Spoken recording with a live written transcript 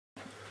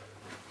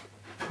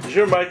Is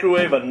your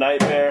microwave a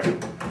nightmare?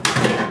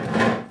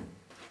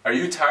 Are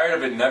you tired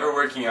of it never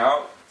working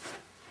out?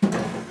 Do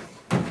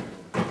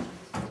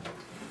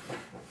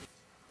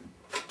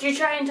you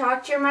try and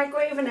talk to your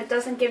microwave and it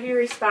doesn't give you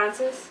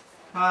responses?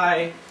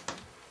 Hi.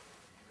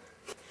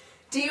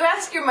 Do you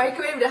ask your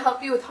microwave to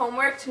help you with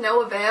homework to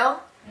no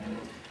avail?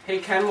 Hey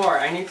Kenmore,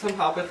 I need some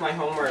help with my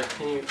homework.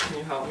 Can you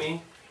help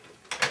me?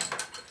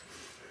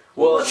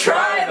 Well,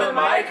 try the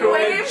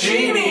Microwave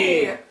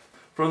Genie!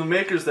 From the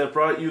makers that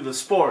brought you the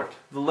Sport,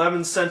 the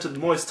lemon-scented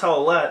moist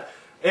towelette,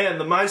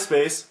 and the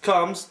MySpace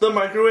comes the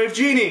Microwave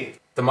Genie!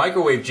 The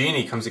Microwave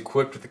Genie comes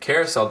equipped with a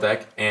carousel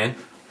deck and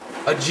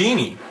a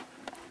genie.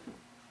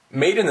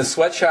 Made in the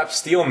sweatshop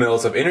steel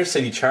mills of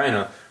inner-city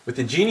China, with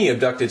the genie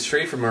abducted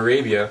straight from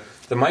Arabia,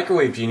 the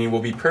Microwave Genie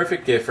will be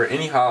perfect gift for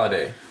any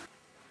holiday.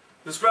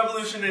 This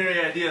revolutionary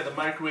idea of the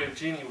Microwave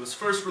Genie was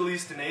first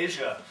released in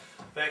Asia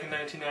back in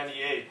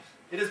 1998.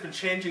 It has been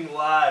changing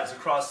lives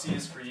across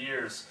seas for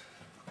years.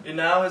 It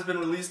now has been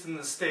released in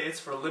the States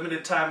for a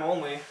limited time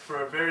only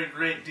for a very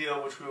great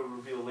deal, which we will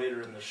reveal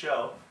later in the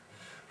show.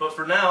 But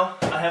for now,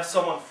 I have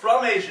someone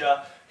from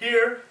Asia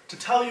here to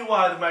tell you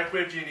why the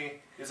Microwave Genie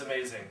is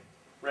amazing.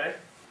 Ray?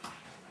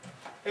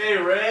 Hey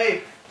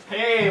Ray!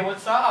 Hey,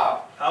 what's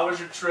up? How was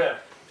your trip?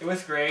 It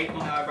was great. You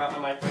know, I brought my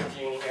Microwave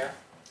Genie here.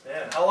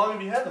 Man, how long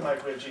have you had the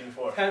Microwave Genie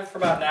for? I've had it for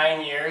about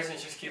 9 years and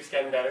it just keeps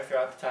getting better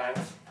throughout the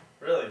times.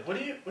 Really? What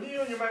do you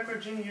and your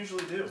Microwave Genie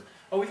usually do?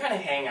 Oh, we kind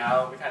of hang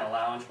out, we kind of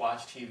lounge,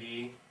 watch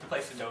TV, play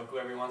Sudoku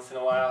every once in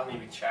a while,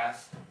 maybe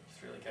chess.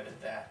 Just really good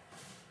at that.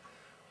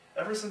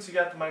 Ever since you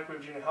got the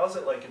Microwave Genie, how has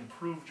it like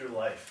improved your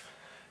life?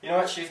 You know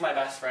what? She's my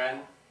best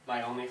friend,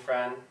 my only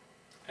friend,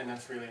 and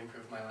that's really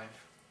improved my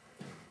life.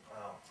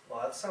 Wow.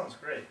 Well, that sounds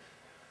great.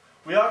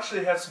 We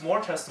actually have some more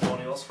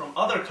testimonials from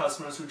other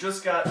customers who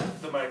just got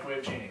the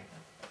Microwave Genie.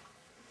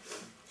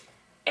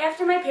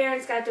 After my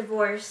parents got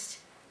divorced,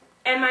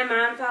 and my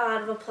mom fell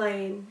out of a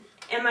plane,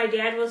 and my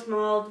dad was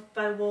mauled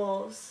by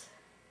wolves,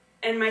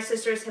 and my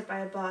sister was hit by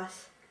a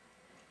bus,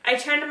 I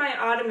turned to my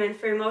ottoman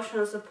for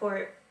emotional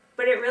support,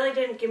 but it really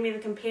didn't give me the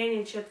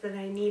companionship that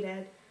I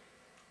needed.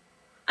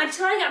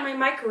 Until I got my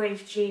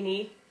Microwave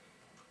Genie,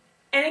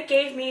 and it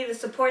gave me the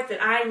support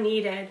that I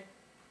needed.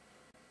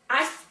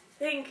 I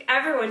think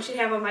everyone should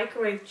have a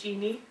Microwave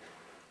Genie.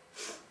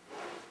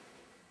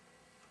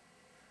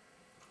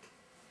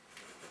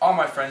 All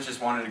my friends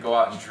just wanted to go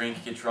out and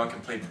drink, get drunk,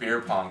 and play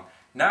beer pong.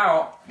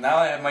 Now that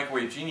I have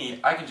Microwave Genie,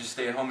 I can just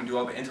stay at home and do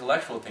all the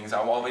intellectual things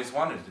I've always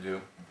wanted to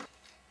do.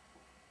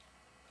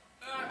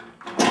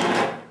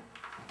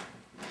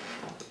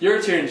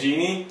 Your turn,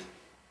 Genie.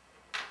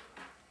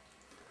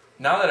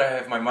 Now that I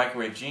have my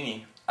Microwave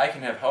Genie, I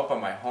can have help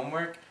on my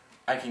homework,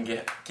 I can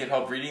get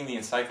help reading the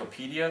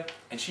encyclopedia,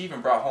 and she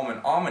even brought home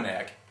an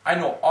almanac. I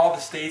know all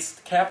the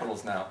states'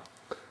 capitals now.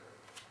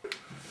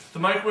 The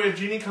Microwave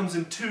Genie comes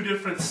in two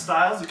different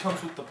styles. It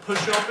comes with the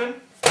push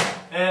open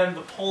and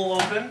the pull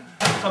open.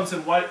 It comes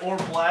in white or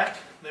black.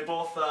 They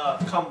both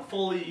come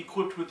fully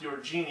equipped with your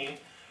Genie.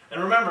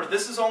 And remember,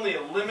 this is only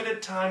a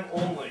limited time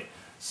only.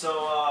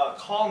 So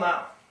call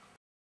now.